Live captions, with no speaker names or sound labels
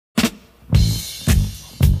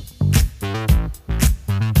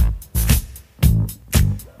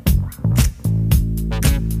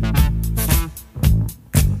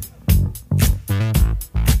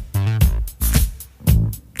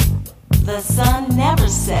sun never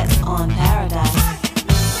sets on paradise.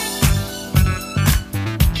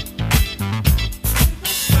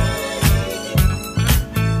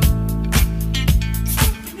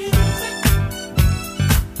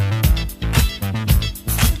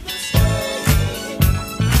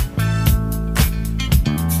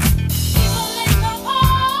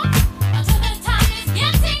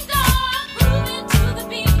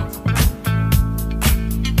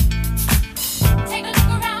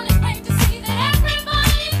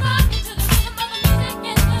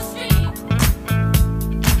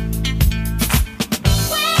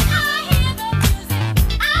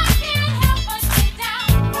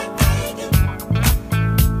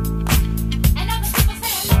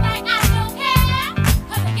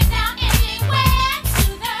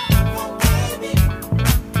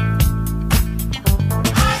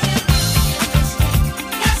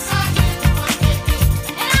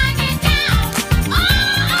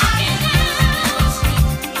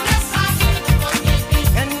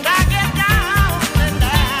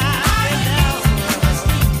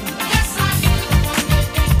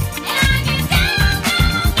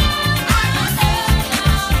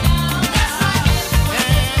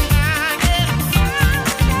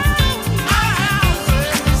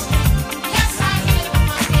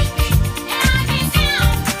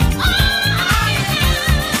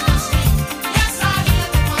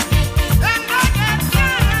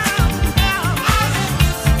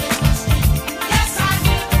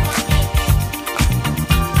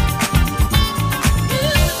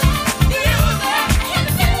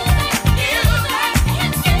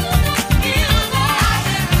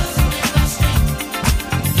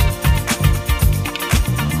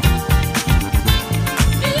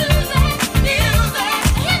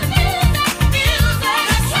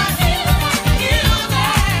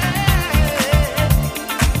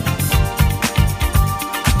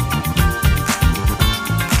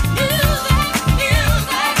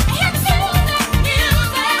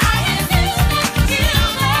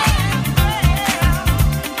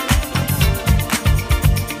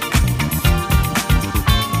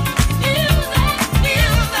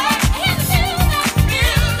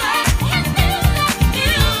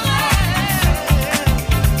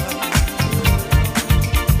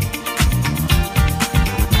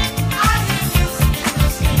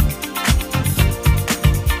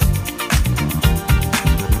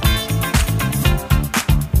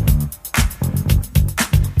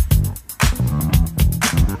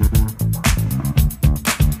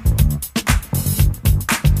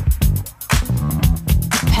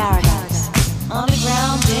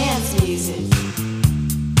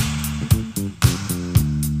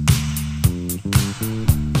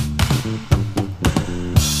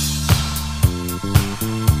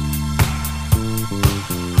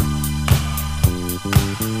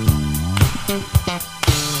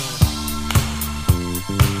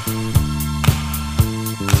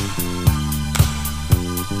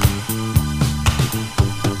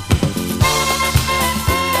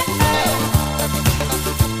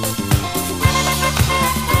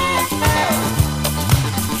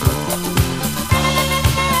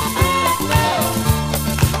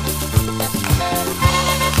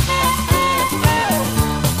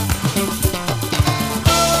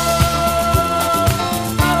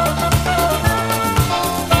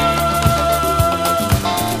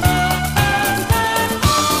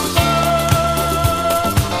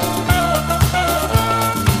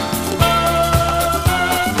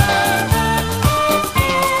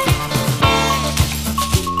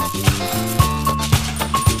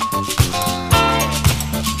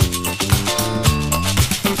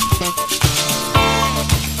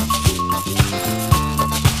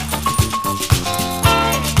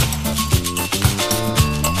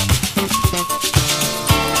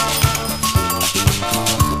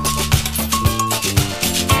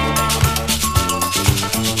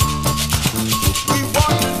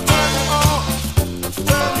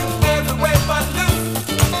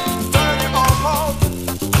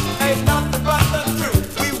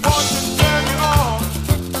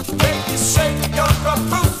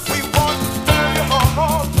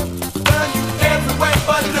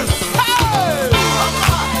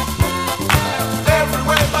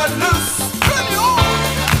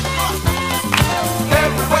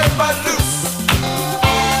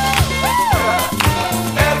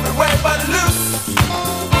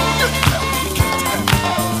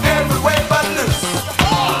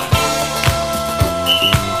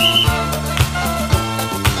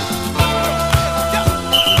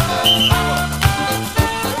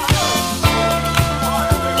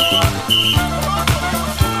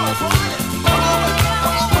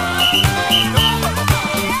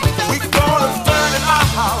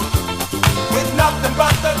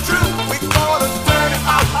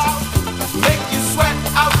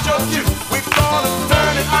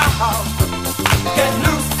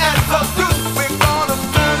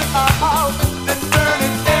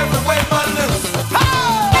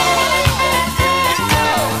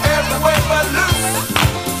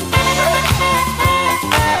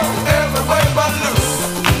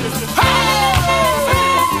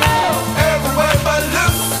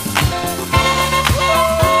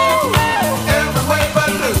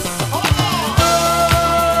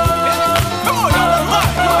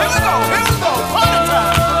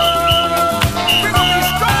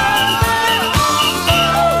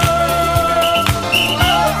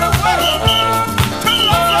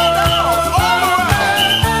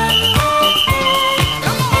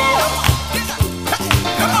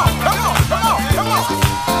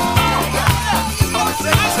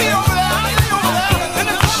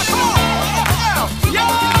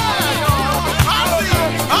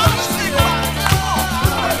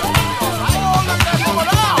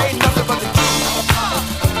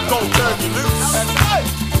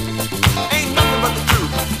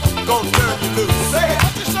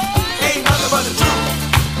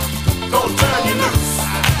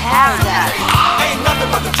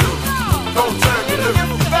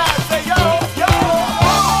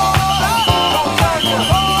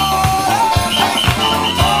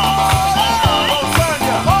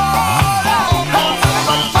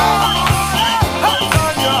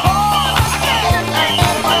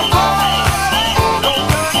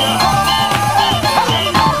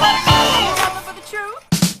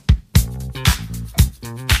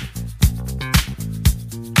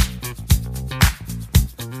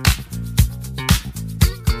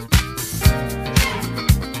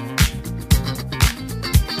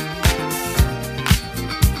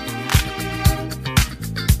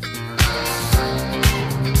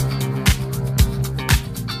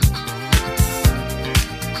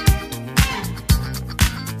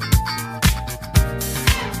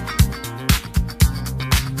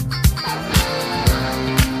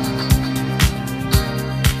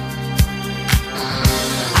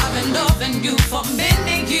 loving you for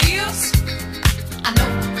many years. I know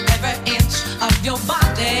every inch of your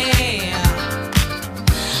body.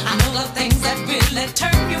 I know the things that really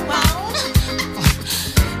turn you on,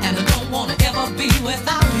 and I don't wanna ever be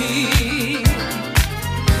without me.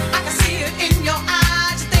 I can see it in your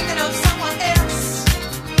eyes, you're thinking of someone else.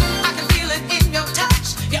 I can feel it in your touch,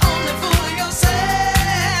 you're only fooling yourself.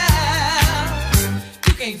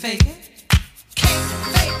 You can't fake it. Can't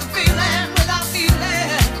fake the feeling without feeling.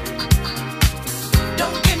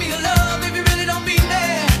 Don't give me your love if you really don't mean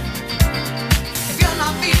it. If you're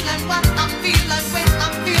not feeling what I'm feeling when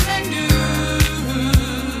I'm feeling you,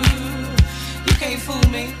 you can't fool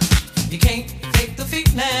me. You can't fake the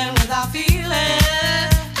feeling without feeling.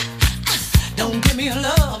 Don't give me your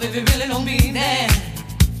love if you really don't mean it.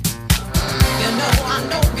 You know I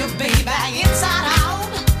know you, baby, inside out.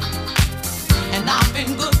 And I've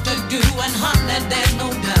been good to you, and honey, there's no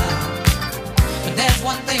doubt. But there's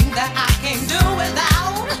one thing that I can't do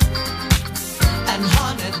without, and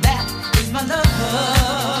honey, that is my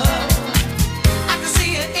love. I can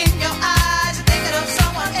see it in your eyes, you're thinking of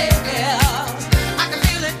someone else. I can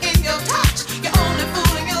feel it in your touch, you're only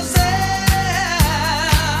fooling yourself.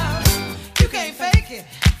 You can't fake it,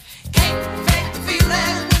 can't fake the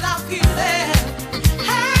feeling without feeling.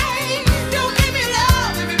 Hey, don't give me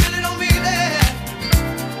love if you really don't mean it.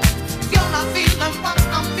 If you're not feeling what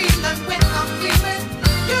I'm feeling when I'm feeling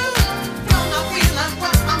you, you're not feeling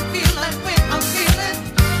what I'm feeling when I'm feeling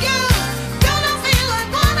you. You're not feeling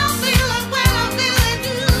what I'm feeling when I'm feeling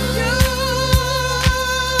you.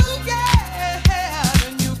 Yeah,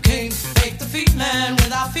 and you can't fake the feeling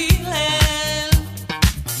without feeling.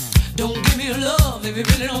 Don't give me your love if you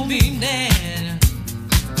really don't mean it.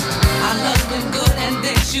 Our love's been good and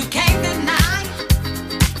this you can't deny.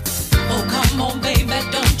 Oh, come on, baby,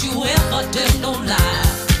 don't you ever tell no lie.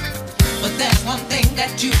 But there's one thing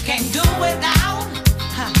that you can't do without,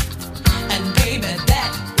 and baby,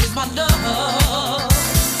 that is my love.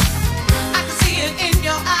 I can see it in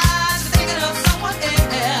your eyes, you're thinking of someone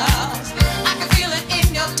else. I can feel it in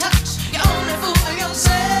your touch, you're only fooling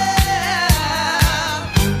yourself.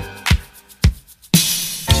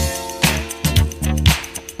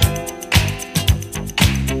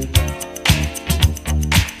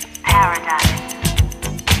 Paradise.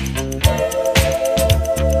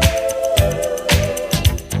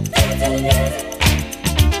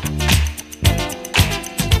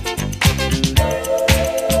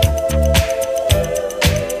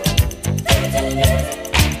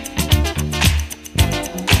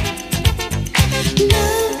 No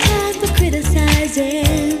time for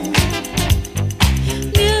criticizing.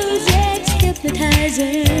 Music's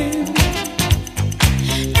hypnotizing.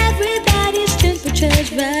 Everybody's temperature's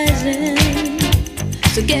rising.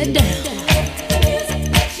 So get down.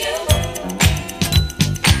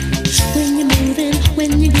 When you're moving,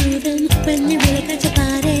 when you're grooving, when you really got your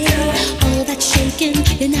body, all that shaking,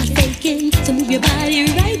 you're not faking. So move your body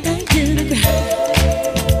right back to the ground.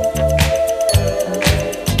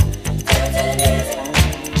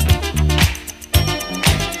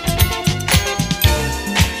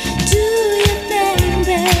 Do your thing,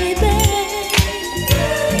 baby. Do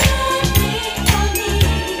your thing for me.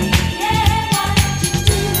 Yeah, what you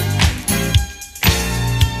do.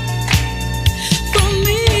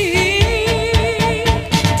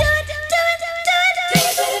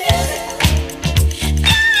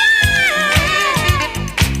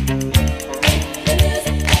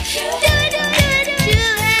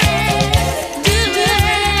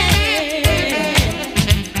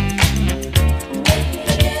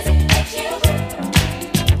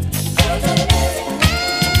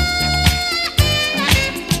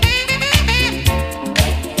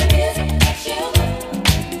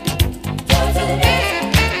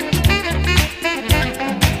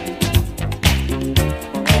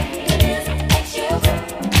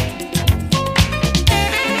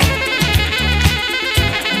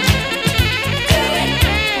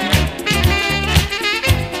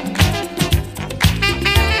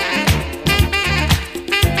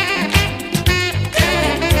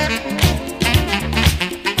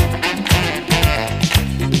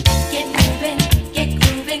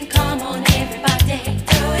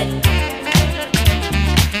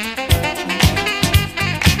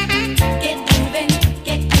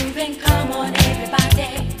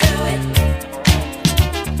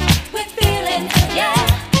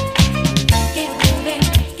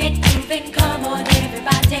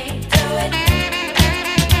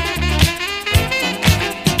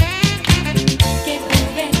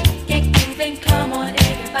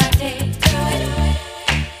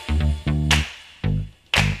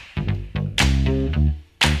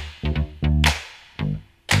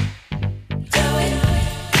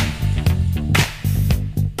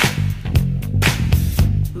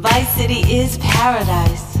 is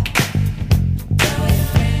paradise.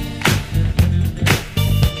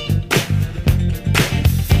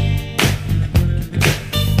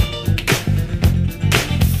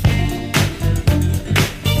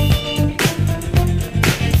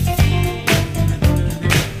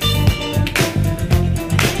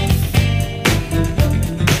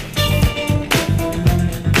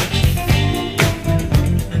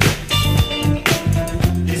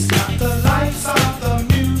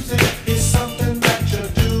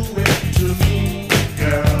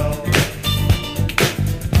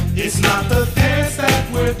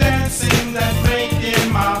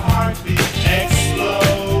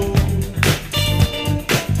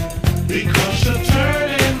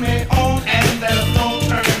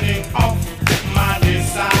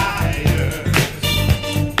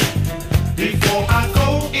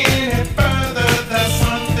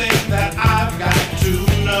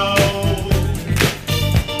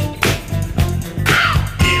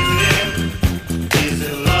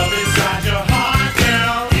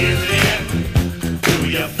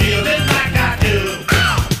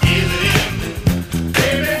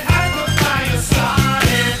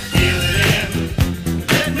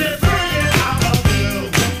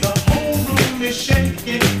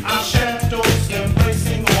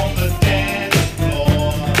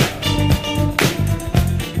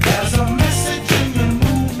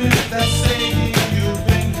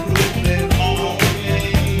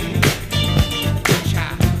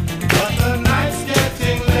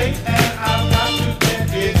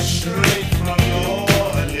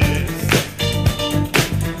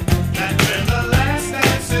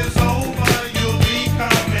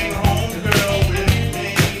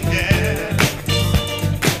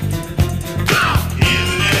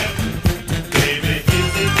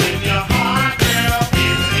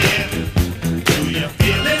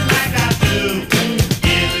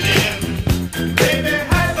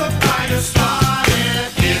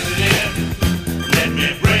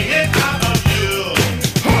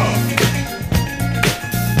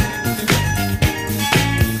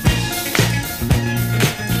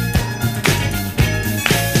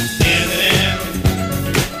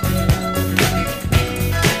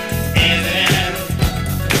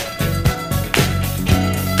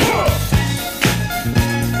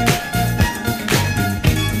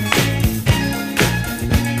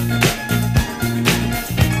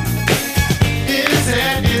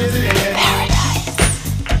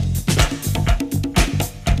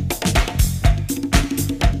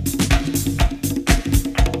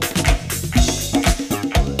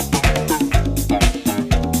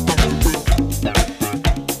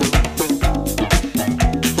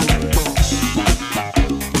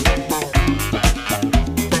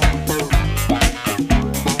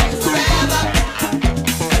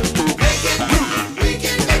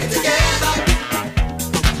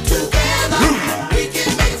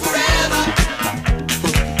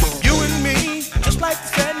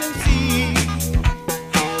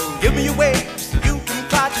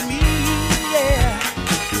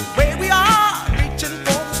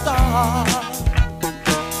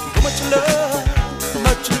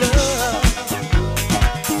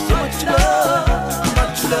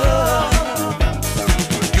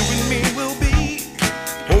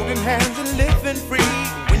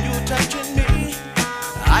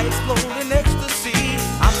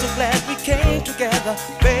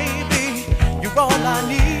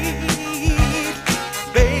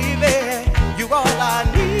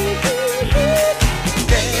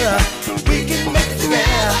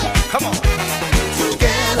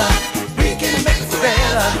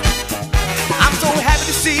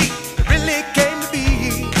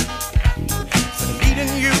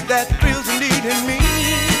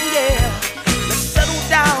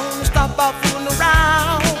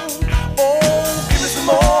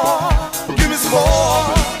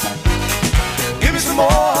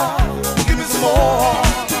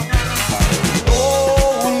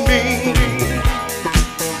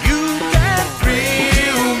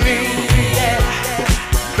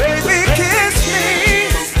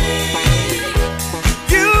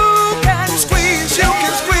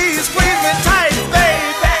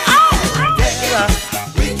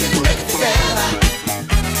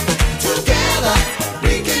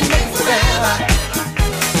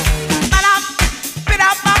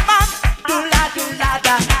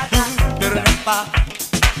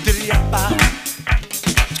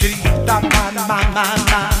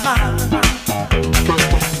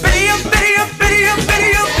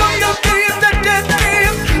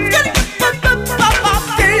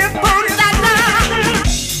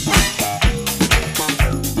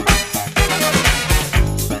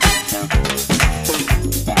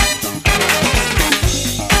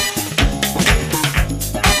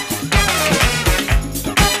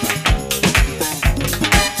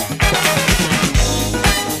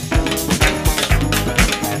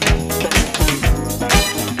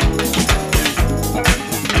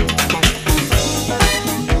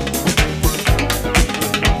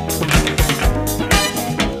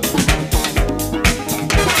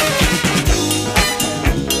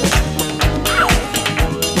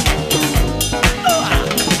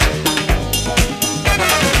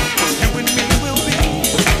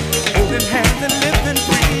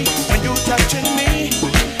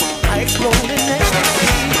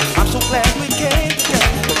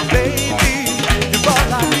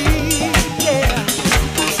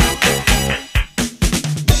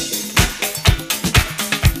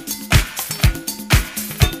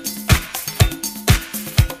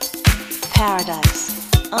 Paradise.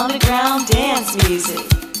 Underground dance music.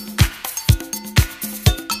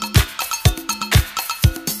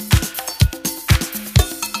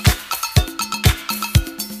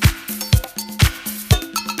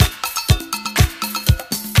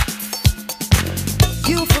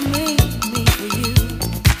 You for me for you.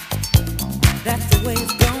 That's the way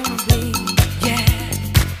it's gonna be. Yeah.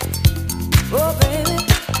 Oh, baby.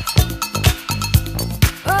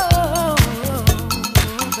 Oh,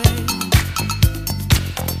 baby.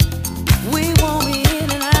 We won't be in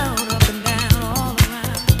and out, up and down, all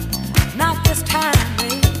around. Not this time,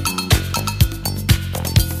 baby.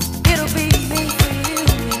 It'll be me for you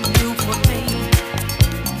and you for me.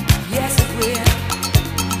 Yes, it will.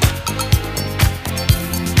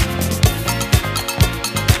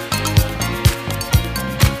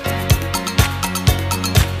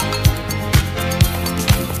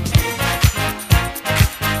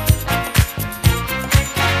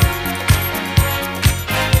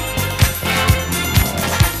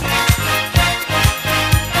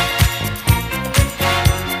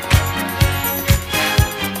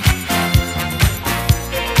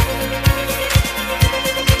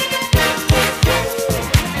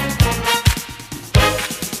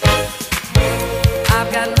 I've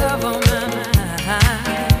got love on my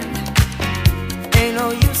mind. Ain't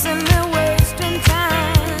no use in me wasting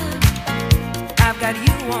time. I've got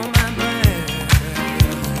you on my brain.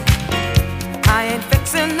 I ain't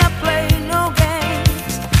fixing to play no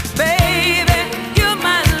games. Baby, you're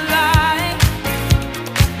my life.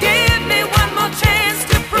 Give me one more chance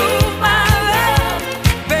to prove my love.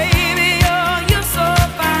 Baby, oh, you're so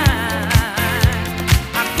fine.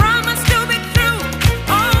 I promise to be true,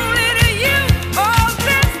 only to you. Oh,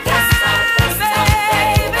 this time,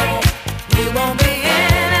 baby, we won't be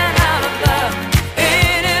in and out of love.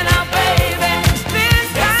 In and out, baby. This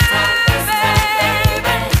time,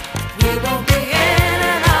 baby, we won't be in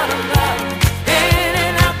and out of love. In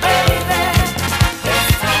and out, baby. This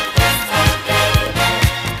time, baby,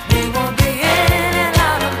 we won't be in and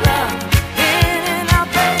out of love. In and out,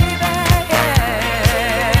 baby, yeah.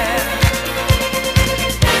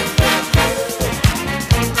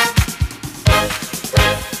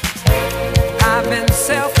 I've been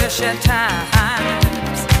selfish at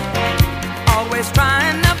times, always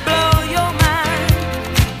trying to blow your mind.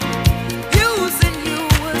 Using you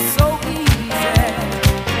was so easy.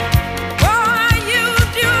 Oh, I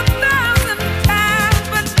used you 1,000 times,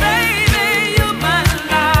 but baby, you're my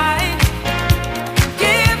life.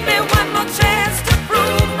 Give me one more chance to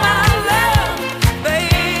prove my love.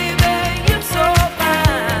 Baby, you're so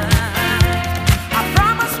fine. I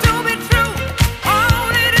promise to be true,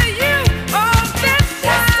 only to you. Oh, this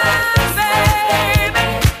time, baby,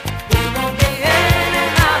 we won't be in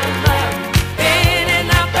and out of love. In and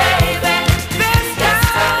out, baby. This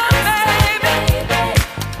time, baby,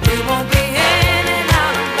 we won't be in and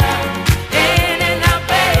out of love. In and out,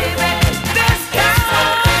 baby. This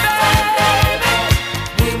time, baby,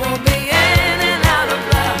 we won't be in and out of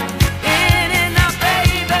love. In and out,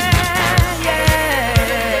 baby, yeah.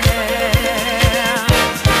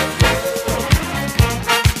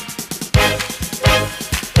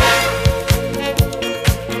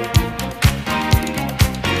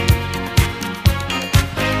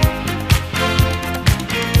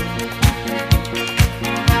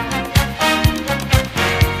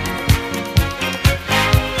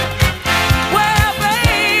 Well,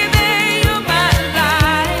 baby, you're my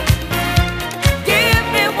life. Give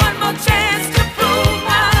me one more chance to prove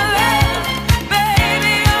my love.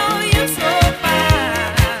 Baby, oh, you're so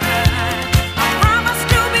fine. I promise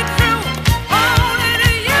to be true, only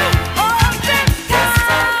to you. Oh, this time,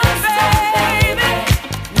 baby,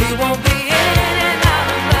 we won't be in and out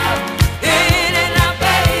of love. In and out,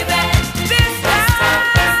 baby. This time,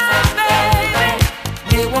 baby,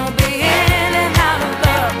 we won't be in and out of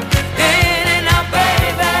love. In and out,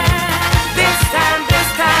 baby. This time,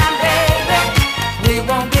 baby, we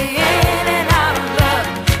won't be in and out of love.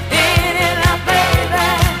 In and out, baby.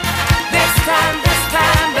 This time,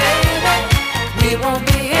 baby, we won't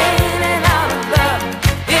be in and out of love.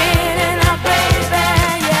 In and out, baby,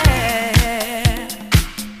 yeah.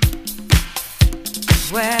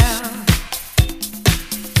 Well,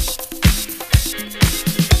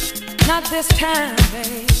 not this time,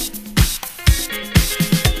 babe.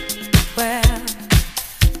 Well,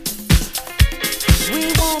 we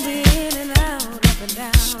won't be in and out, up and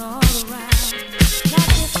down, all around. Not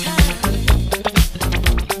this time.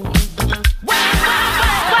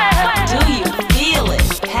 Do you feel it?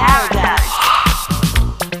 Paradise.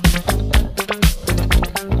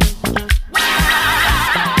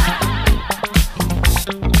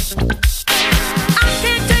 I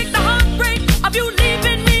can't take the heartbreak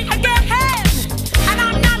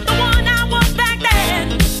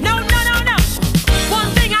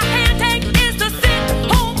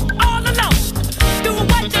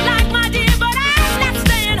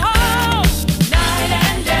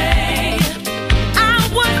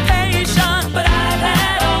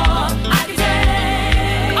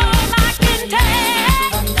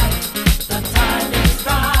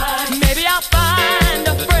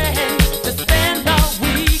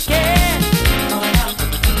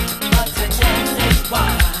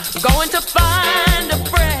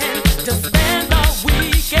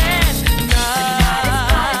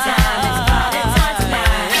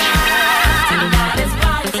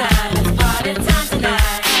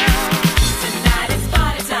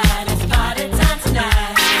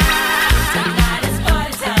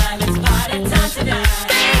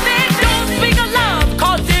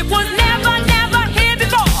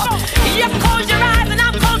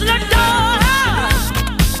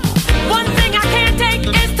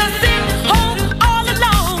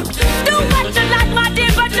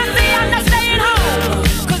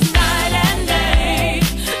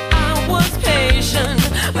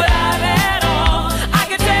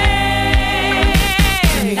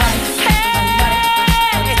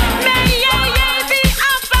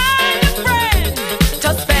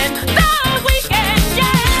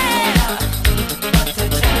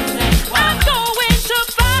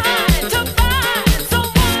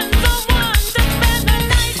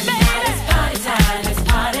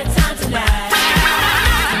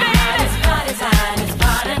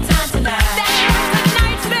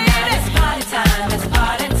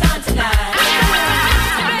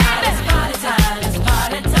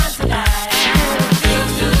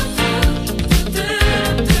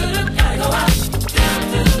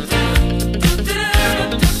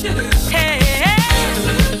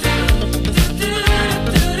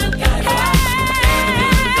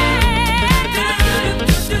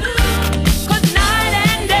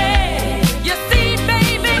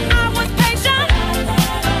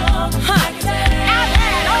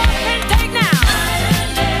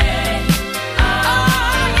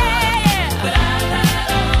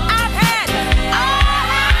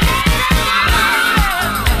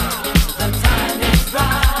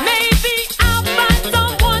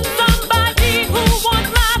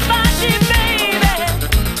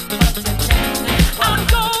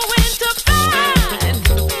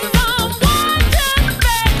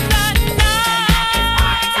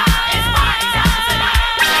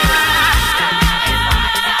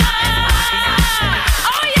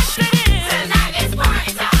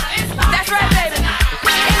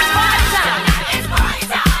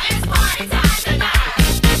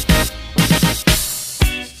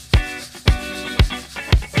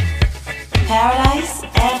Paradise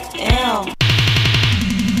FM.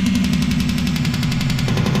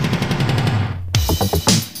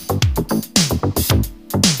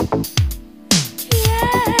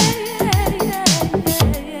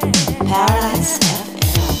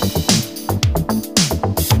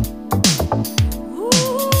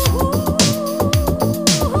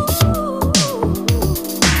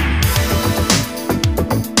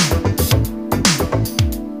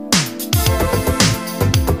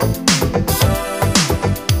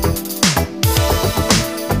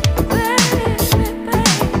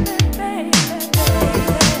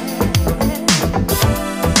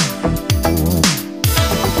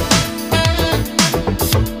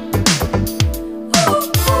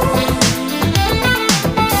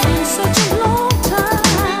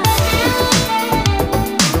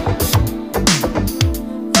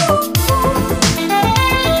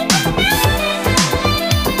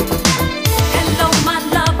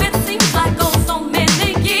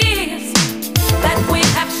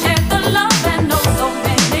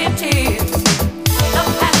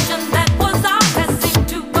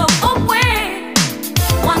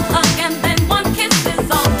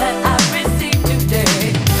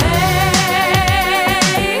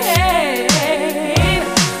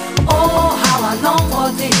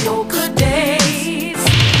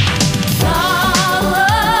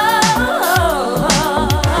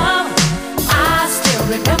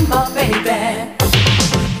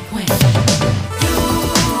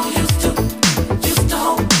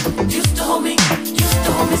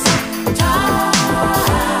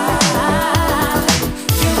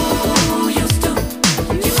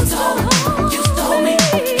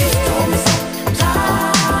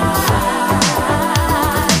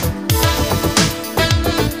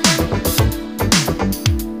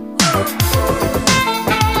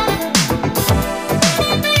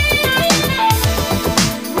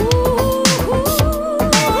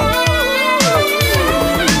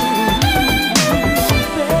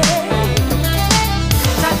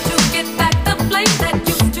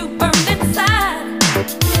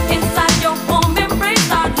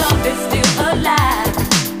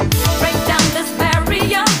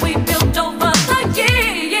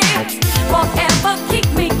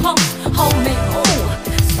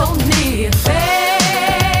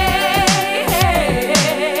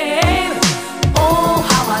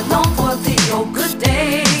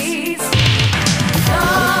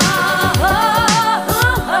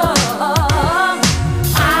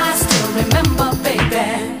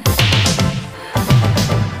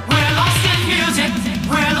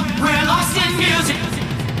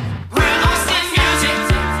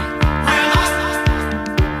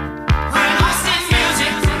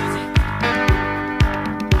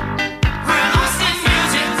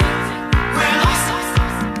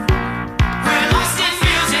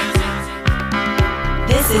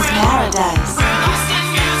 Paradise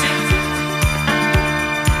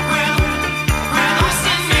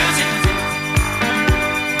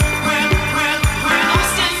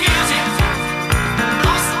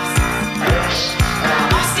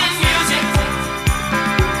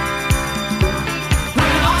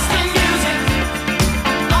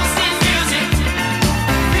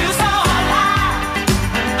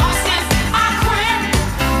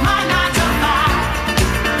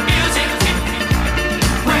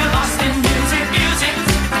music.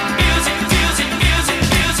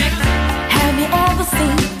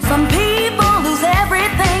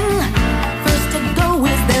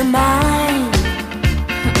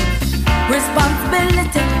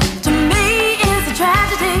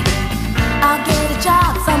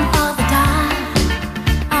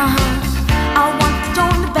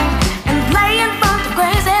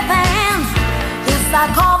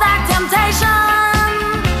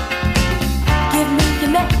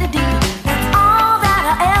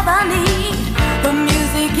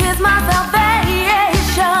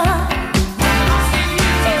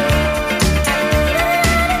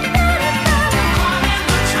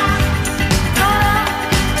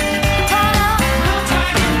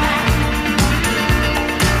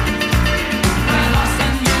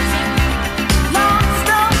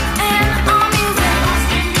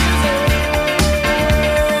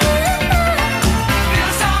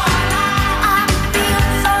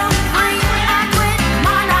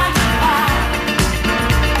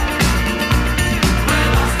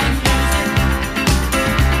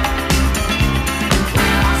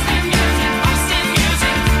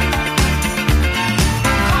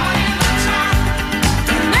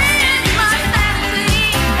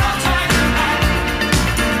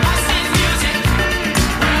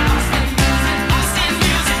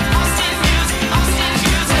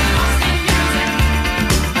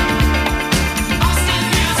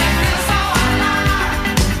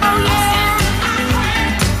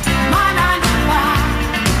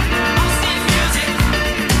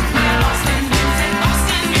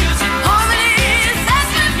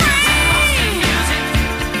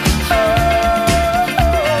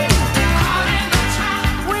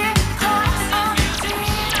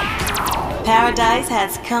 Paradise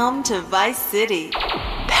has come to Vice City.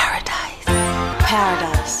 Paradise.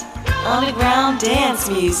 Paradise. Underground dance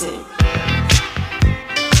music.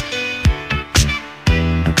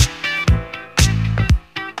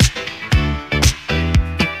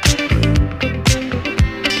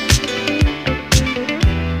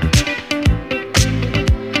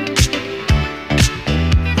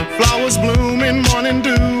 Flowers bloom in morning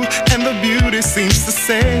dew, and the beauty seems to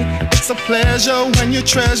say it's a pleasure when you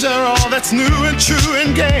treasure all that's new and true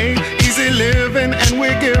and gay. Easy living, and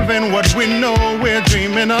we're giving what we know we're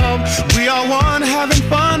dreaming of. We are one, having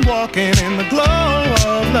fun, walking in the glow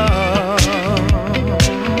of love.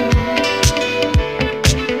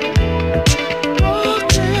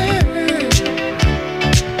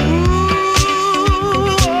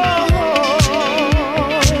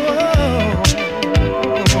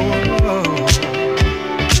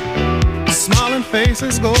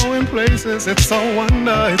 Faces going places, it's a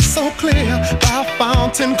wonder, it's so clear. By a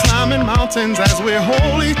fountain, climbing mountains as we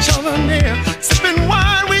hold each other near. Sipping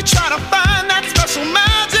wine, we try to find that special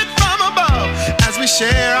magic from above as we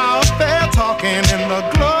share our affair, talking in the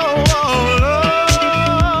glow of love.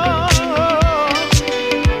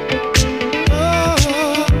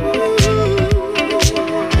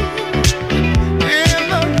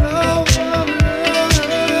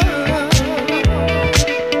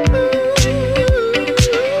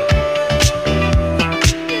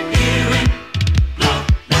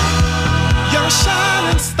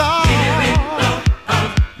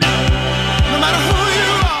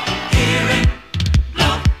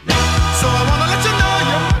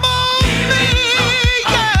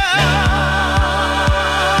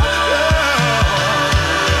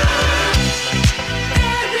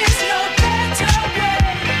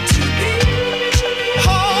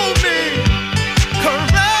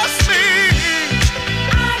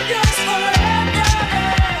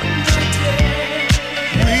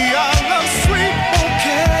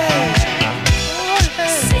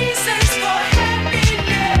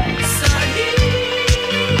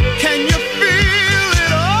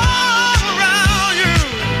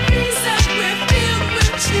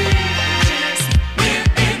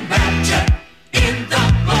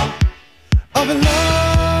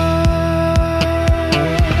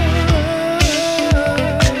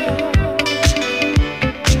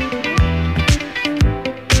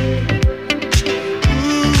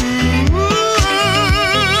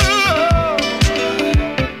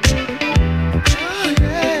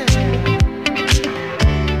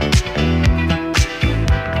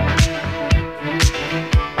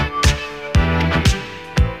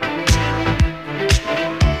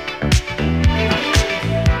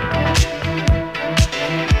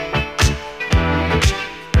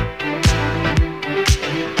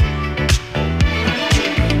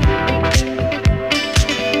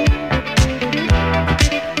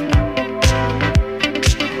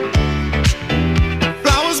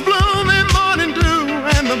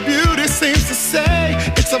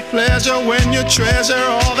 When you treasure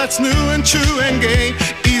all that's new and true and gay.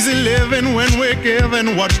 Easy living when we're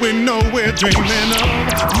giving what we know we're dreaming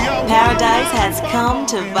of. Paradise has come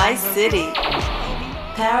to Vice City.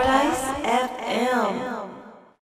 Paradise FM.